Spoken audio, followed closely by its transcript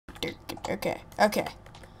Okay, okay.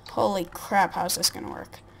 Holy crap, how's this gonna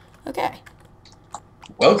work? Okay.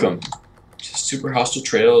 Welcome to Super Hostile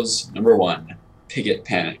Trails #1, Pigget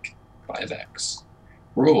Panic by Vex.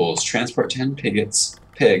 Rules: transport 10 pigs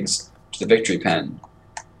to the victory pen.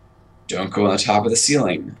 Don't go on the top of the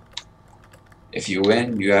ceiling. If you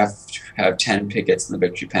win, you have to have 10 piglets in the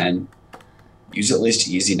victory pen. Use at least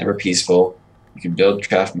easy, never peaceful. You can build,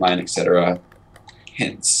 craft, mine, etc.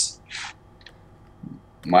 Hints.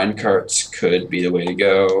 Mine carts could be the way to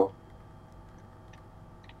go.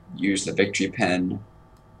 Use the victory pen.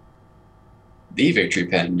 The victory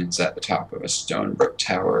pen is at the top of a stone brick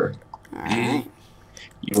tower. Alright.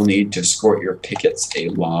 You will need to escort your pickets a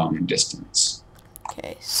long distance.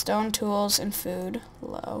 Okay, stone tools and food.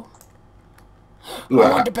 Low. Ooh, I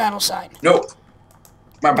want the battle sign. Nope.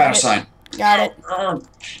 My battle sign. Got it.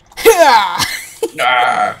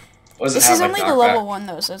 This is only the level 1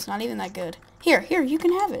 though, so it's not even that good. Here, you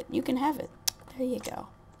can have it. You can have it. There you go.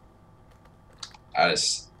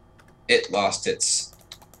 It lost its...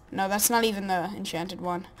 No, that's not even the enchanted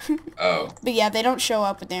one. Oh. But yeah, they don't show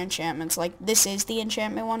up with their enchantments. Like, this is the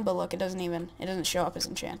enchantment one, but look, it doesn't show up as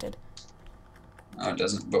enchanted. Oh, it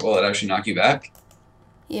doesn't. But will it actually knock you back?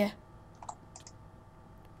 Yeah.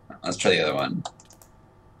 Let's try the other one.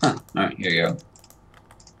 Huh. Alright, here you go.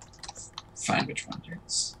 Find which one it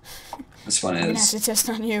is. This one I'm gonna have to is... test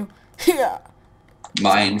on you.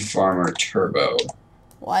 Mine Farmer Turbo.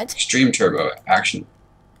 What? Extreme Turbo. Action.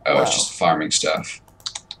 Oh, Whoa. It's just farming stuff.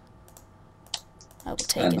 I will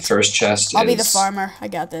take And it. the first chest I'll be the farmer. I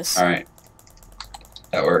got this. Alright.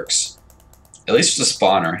 That works. At least it's a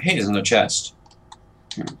spawner. Hey, there's another chest.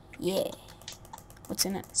 Yeah. What's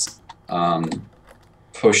in it?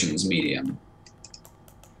 Potions medium.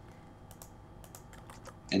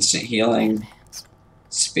 Instant healing.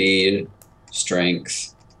 Speed.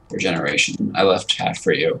 Strength. Regeneration. I left half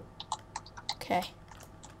for you. Okay.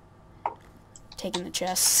 Taking the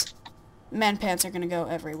chests. Man pants are gonna go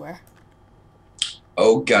everywhere.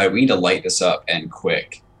 Oh god, we need to light this up and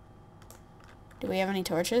quick. Do we have any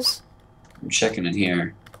torches? I'm checking in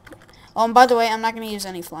here. Oh, and by the way, I'm not going to use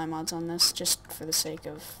any fly mods on this, just for the sake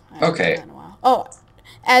of... Okay. In a while. Oh,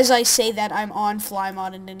 as I say that, I'm on fly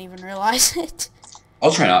mod and didn't even realize it.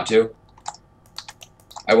 I'll try not to.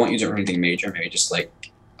 I won't use it for anything major, maybe just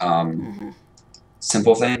like,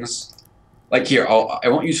 simple things. Like here, I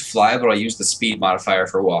won't use fly, but I'll use the speed modifier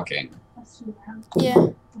for walking. Yeah.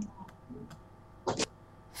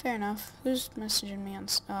 Fair enough. Who's messaging me on...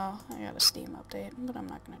 Oh, I got a Steam update, but I'm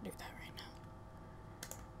not going to do that right now.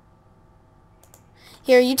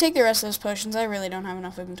 Here, you take the rest of those potions. I really don't have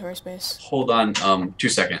enough inventory space. Hold on, 2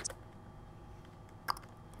 seconds.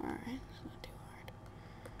 Alright, it's not too hard.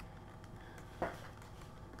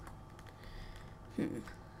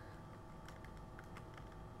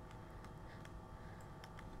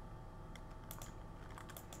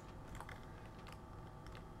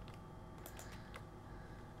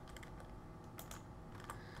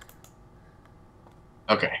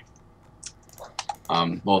 Okay.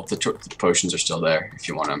 Well, the potions are still there, if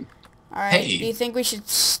you want them. Alright, Hey. do you think we should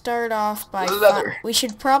start off by... Leather. We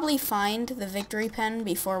should probably find the victory pen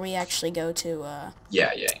before we actually go to,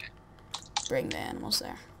 Yeah. bring the animals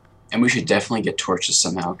there. And we should definitely get torches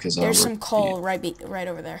somehow, because... There's some coal right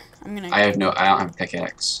over there. I'm gonna... I don't have a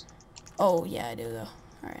pickaxe. Oh, yeah, I do, though.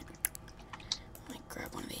 Alright. Let me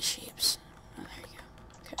grab one of these sheeps. Oh, there you go.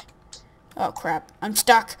 Okay. Oh, crap. I'm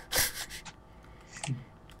stuck!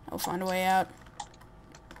 I'll find a way out.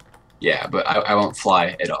 Yeah, but I won't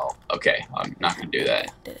fly at all. Okay, I'm not going to do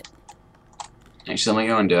that. Did it. Actually, let me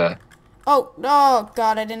go into... Oh,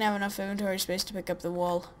 God, I didn't have enough inventory space to pick up the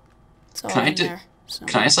wool. It's all in there.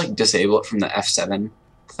 Can I just, like, disable it from the F7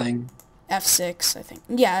 thing? F6, I think.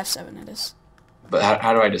 Yeah, F7 it is. But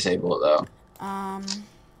how do I disable it, though? I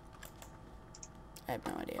have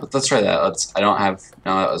no idea. Let's try that. I don't have...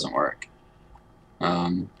 No, that doesn't work. Let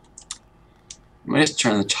me just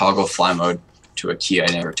turn the toggle fly mode to a key I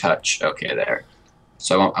never touch. Okay, there.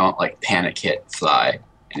 So I won't like panic hit fly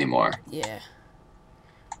anymore. Yeah.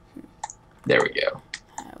 There we go.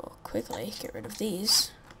 I will quickly get rid of these.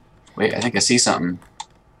 Wait, I think I see something.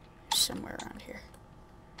 Somewhere around here.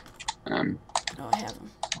 Oh, I have them.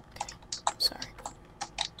 Okay. Sorry.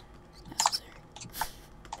 It's necessary.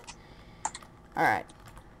 Alright.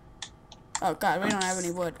 Oh god, we don't have any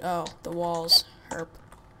wood. Oh, the walls. Herp.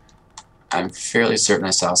 I'm fairly certain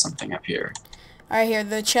I saw something up here. Alright, here.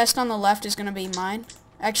 The chest on the left is going to be mine.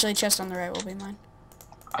 Actually, chest on the right will be mine.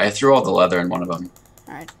 I threw all the leather in one of them.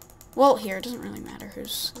 Alright. Well, here, it doesn't really matter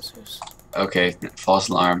whose. Okay, false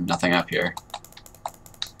alarm. Nothing up here.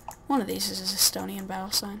 One of these is a Estonian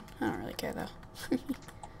battle sign. I don't really care, though.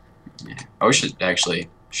 I wish it actually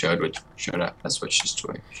showed up. That switches to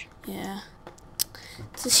Twitch. Yeah.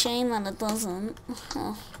 It's a shame that it doesn't.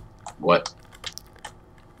 Oh. What?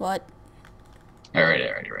 What?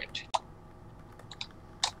 Alright.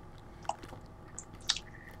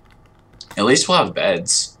 At least we'll have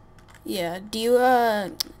beds. Yeah. Do you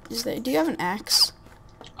do you have an axe?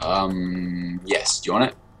 Yes. Do you want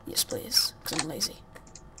it? Yes, please. Because I'm lazy.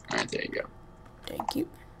 Alright, there you go. Thank you.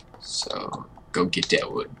 So, go get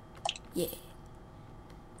that wood. Yeah.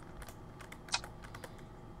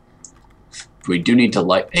 We do need to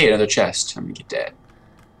light. Hey, another chest. I'm gonna get that.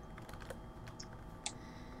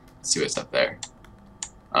 Let's see what's up there.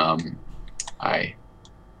 I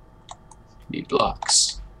need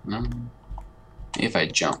blocks. If I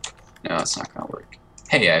jump. No, that's not gonna work.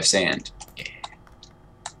 Hey, I have sand. Yeah.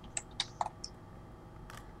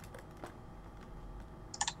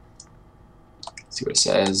 See what it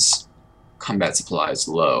says. Combat supplies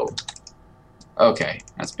low. Okay,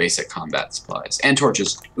 that's basic combat supplies. And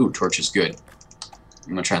torches. Ooh, torches good. I'm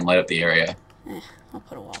gonna try and light up the area. I'll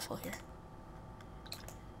put a waffle here.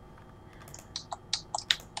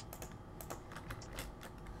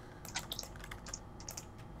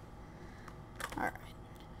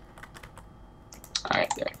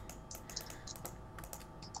 Alright, there.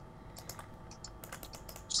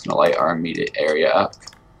 Just gonna light our immediate area up.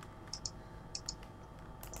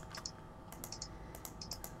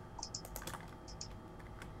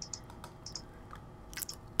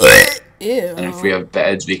 Ew. And if we have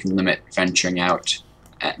beds, we can limit venturing out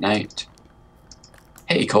at night.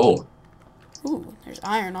 Hey, coal. Ooh, there's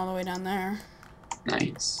iron all the way down there.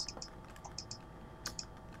 Nice.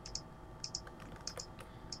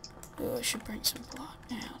 Ooh, I should bring some block.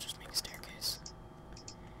 Yeah, I'll just make a staircase.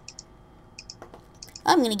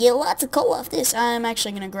 I'm gonna get lots of coal off this. I'm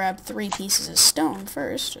actually gonna grab 3 pieces of stone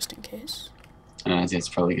first, just in case. I think that's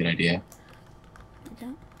probably a good idea.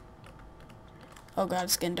 Okay. Oh god,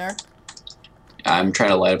 it's getting dark. I'm trying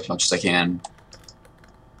to light up as much as I can.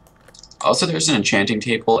 Also, there's an enchanting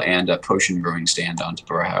table and a potion brewing stand on top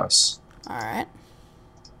of our house. Alright.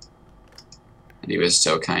 And he was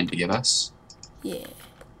so kind to give us. Yeah.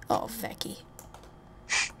 Oh, Vecky.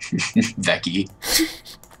 Vecky.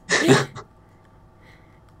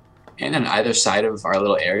 And on either side of our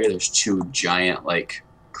little area, there's 2 giant, like,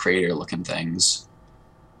 crater-looking things.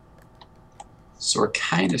 So we're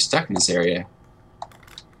kind of stuck in this area.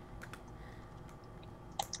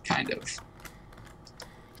 Kind of.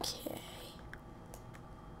 Okay.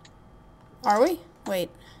 Are we? Wait.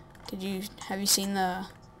 Have you seen the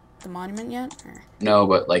monument yet? Or? No,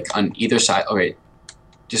 but like on either side. Okay,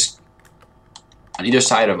 just on either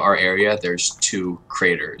side of our area, there's 2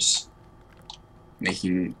 craters,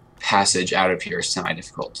 making passage out of here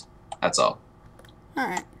semi-difficult. That's all. All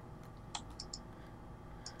right.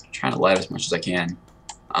 Trying to light as much as I can.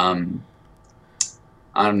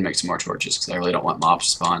 I'm gonna make some more torches because I really don't want mobs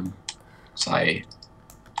to spawn. So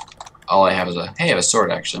all I have is I have a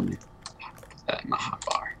sword actually. I'm gonna put that in my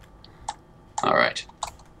hotbar. All right.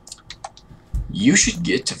 You should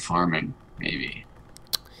get to farming, maybe.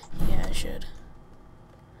 Yeah, I should.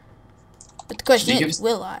 But the question is,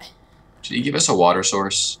 will I? Did he give us a water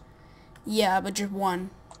source? Yeah, but just 1,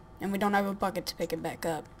 and we don't have a bucket to pick it back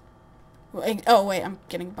up. Oh wait, I'm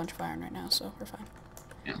getting a bunch of iron right now, so we're fine.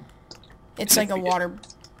 Yeah. It's like a water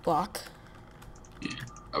block. Yeah.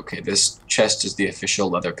 Okay, this chest is the official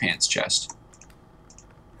leather pants chest.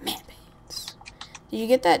 Man pants. Did you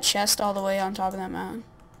get that chest all the way on top of that mountain?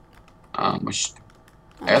 I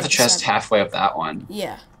got the chest halfway up that one.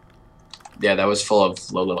 Yeah. Yeah, that was full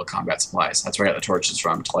of low-level combat supplies. That's where I got the torches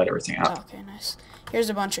from to light everything up. Oh, okay, nice. Here's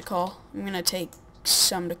a bunch of coal. I'm gonna take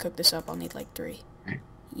some to cook this up. I'll need like 3. Right.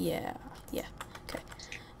 Yeah. Okay.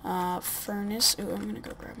 Furnace. Ooh, I'm gonna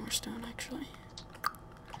go grab more stone actually.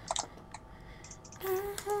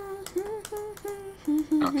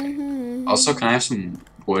 Okay. Also, can I have some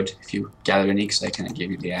wood if you gathered any? Because I kind of gave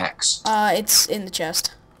you the axe. It's in the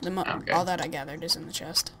chest. Okay. All that I gathered is in the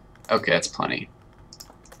chest. Okay, that's plenty.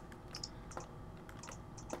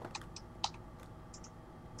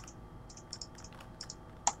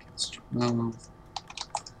 It's 12.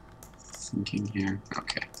 Thinking here.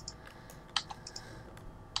 Okay.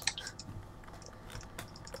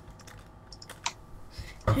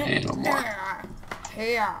 And one more.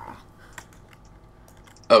 Yeah.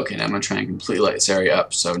 Okay, now I'm going to try and completely light this area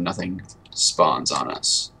up so nothing spawns on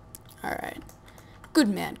us. Alright. Good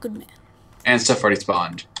man, good man. And stuff already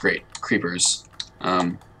spawned. Great. Creepers.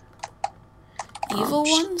 Evil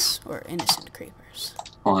ones or innocent creepers?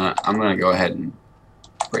 Hold on, I'm going to go ahead and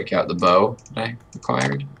break out the bow that I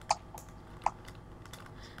acquired. I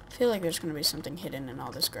feel like there's going to be something hidden in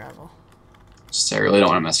all this gravel. So I really don't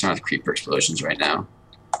want to mess around with creeper explosions right now.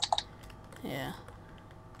 Yeah.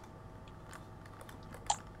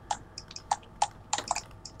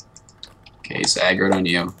 Okay, he's aggroed on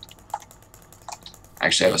you. I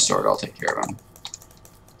actually have a sword, I'll take care of him.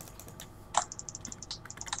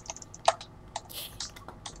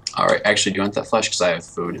 Alright, actually, do you want that flesh? Because I have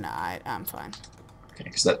food. No, I'm fine. Okay,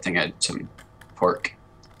 because that thing had some pork.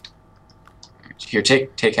 Here,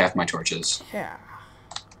 take half my torches. Yeah.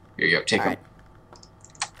 Here you go, take them.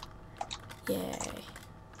 Yay.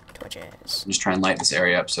 Torches. I'm just trying to light this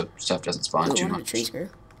area up so stuff doesn't spawn Ooh, too one of much. the trees grew.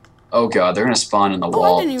 Oh god, they're gonna spawn in the Oh,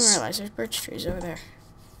 walls. I didn't even realize there's birch trees over there.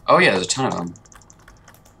 Oh yeah, there's a ton of them.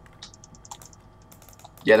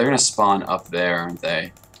 Yeah, they're gonna spawn up there, aren't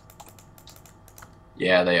they?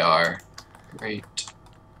 Yeah, they are. Great.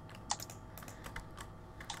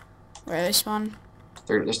 Where are they spawn?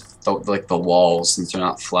 They're just like the walls, since they're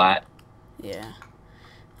not flat. Yeah.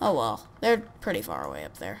 Oh well, they're pretty far away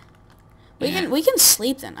up there. Yeah. We can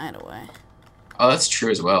sleep the night away. Oh, that's true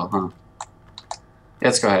as well, huh? Yeah,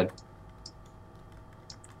 let's go ahead.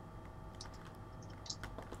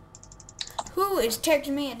 Who is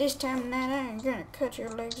texting me at this time of night? I'm gonna cut your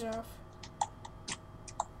legs off.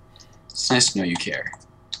 It's nice to know you care.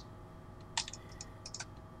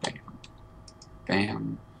 Bam.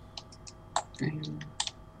 Bam. Bam.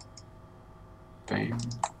 Bam.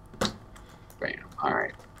 Bam.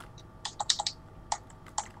 Alright.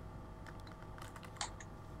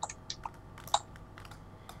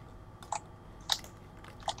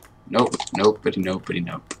 Nope. Nobody, nobody,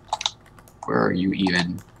 nope. Where are you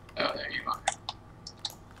even? Oh, there you are.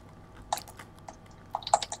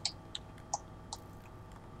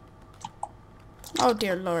 Oh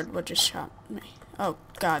dear Lord, what just shot me? Oh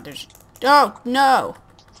God, there's... Oh no!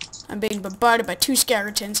 I'm being bombarded by 2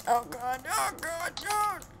 skeletons. Oh God, oh God,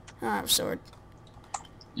 oh! Oh, I have a sword.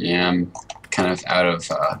 Yeah, I'm kind of out of,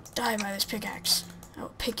 Die by this pickaxe. I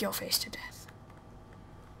will pick your face to death.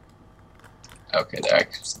 okay, there, I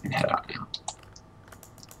can head out now.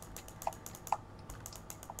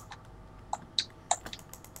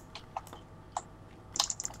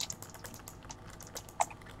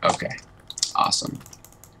 Okay, awesome.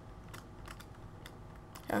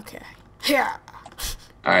 Okay. Yeah.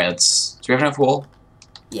 Alright, let's... Do we have enough wool?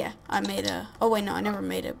 Yeah, I made a... Oh wait, no, I never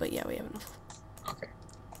made it, but yeah, we have enough. Okay.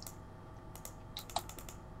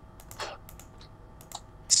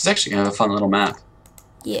 This is actually kind of a fun little map.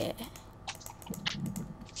 Yeah.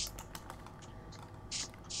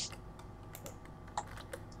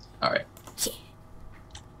 Alright. Yeah.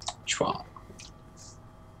 Chua.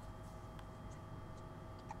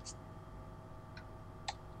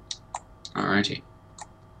 Alrighty.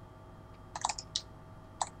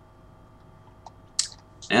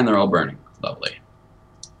 And they're all burning. Lovely.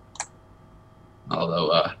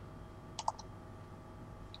 Although,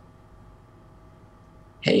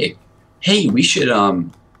 Hey, we should,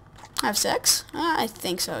 Have sex? I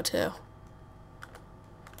think so too.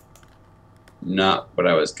 not what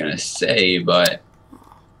I was gonna say, but,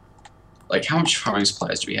 like, how much farming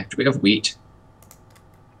supplies do we have? Do we have wheat?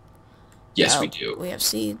 Yes, we do. We have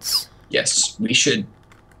seeds. Yes, we should,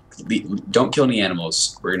 don't kill any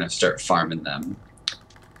animals. We're gonna start farming them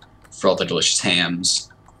for all the delicious hams.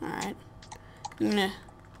 Alright. I'm gonna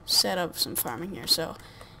set up some farming here. So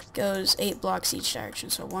it goes 8 blocks each direction.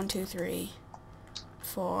 So 1, 2, 3,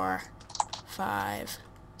 4, 5.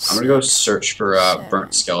 I'm gonna go search for seven.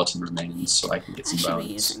 burnt skeleton remains so I can get I some should bones.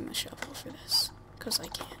 be using the shovel for this, because I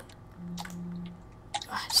can.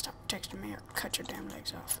 Stop texting me or cut your damn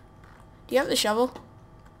legs off. Do you have the shovel?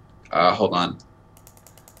 Hold on.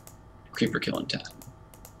 Creeper killing time.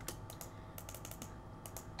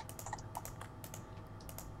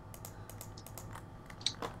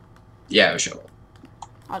 Yeah, I have a shovel.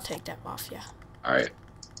 I'll take that off, yeah. Alright.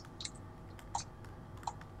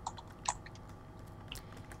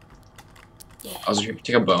 Yeah. I'll take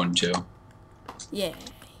a bone too. Yeah.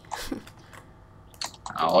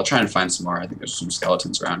 I'll try and find some more. I think there's some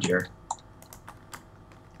skeletons around here.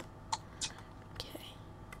 Okay.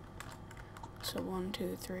 So 1,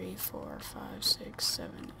 2, 3, 4, 5, 6,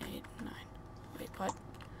 7, 8, 9. Wait, what?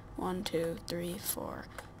 1, 2, 3, 4,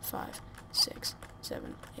 5, 6,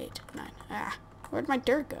 7, 8, 9. Ah, where'd my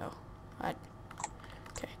dirt go? What?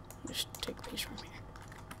 Okay, just take a piece from here.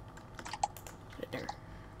 Put it there.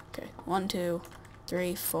 Okay, 1, 2,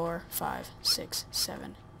 3, 4, 5, 6,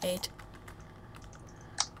 7, 8.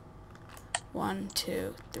 1,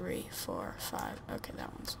 2, 3, 4, 5. Okay,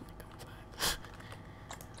 that one's only going 5.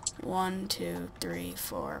 1, 2, 3,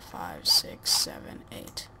 4, 5, 6, 7,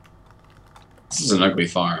 8. This is an ugly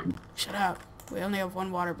farm. Shut up. We only have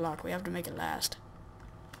 1 water block. We have to make it last.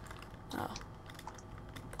 Oh.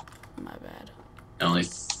 Only.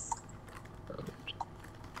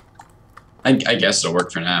 I guess it'll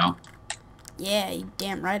work for now. Yeah, you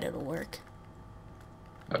damn right it'll work.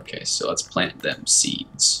 Okay, so let's plant them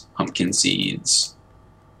seeds. Pumpkin seeds,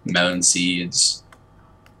 melon seeds,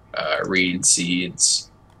 reed seeds,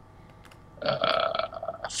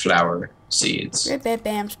 flower seeds. Rip, bam,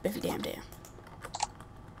 bam, spiffy, damn, damn.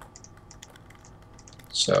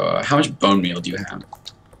 So, how much bone meal do you have?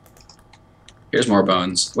 Here's more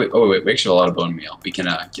bones. Wait, we actually have a lot of bone meal. We can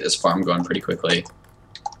get this farm going pretty quickly.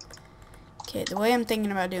 Okay, the way I'm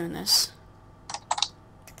thinking about doing this.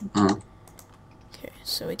 Okay,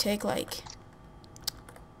 so we take like...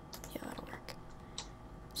 Yeah, that'll work.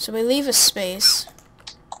 So we leave a space.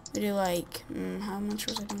 We do like... how much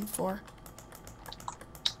was I doing before?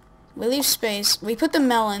 We leave space. We put the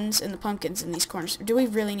melons and the pumpkins in these corners. Do we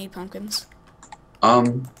really need pumpkins?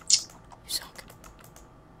 You suck.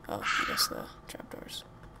 Oh, I guess the trapdoors.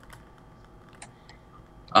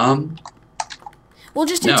 We'll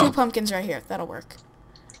just do 2 pumpkins right here. That'll work.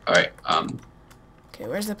 Alright, Okay,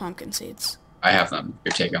 where's the pumpkin seeds? I have them.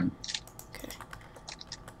 Here, take them. Okay.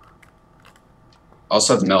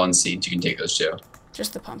 Also have the melon seeds. You can take those too.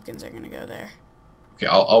 Just the pumpkins are gonna go there. Okay,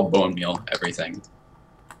 I'll bone meal everything.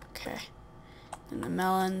 Okay. And the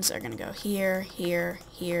melons are gonna go here, here,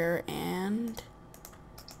 here, and...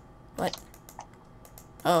 What?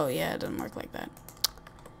 Oh, yeah, it doesn't work like that.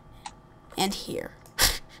 And here.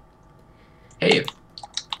 Hey,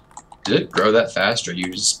 did it grow that fast, or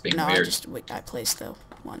you just being no, weird? I placed the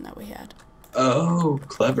one that we had. Oh,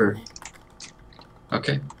 clever.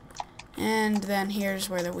 Okay. And then here's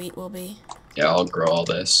where the wheat will be. Yeah, I'll grow all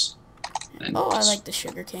this. And oh, I like the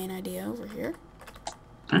sugarcane idea over here.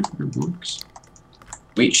 It works.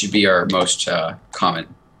 Wheat should be our most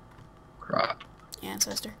common crop.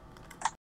 Ancestor.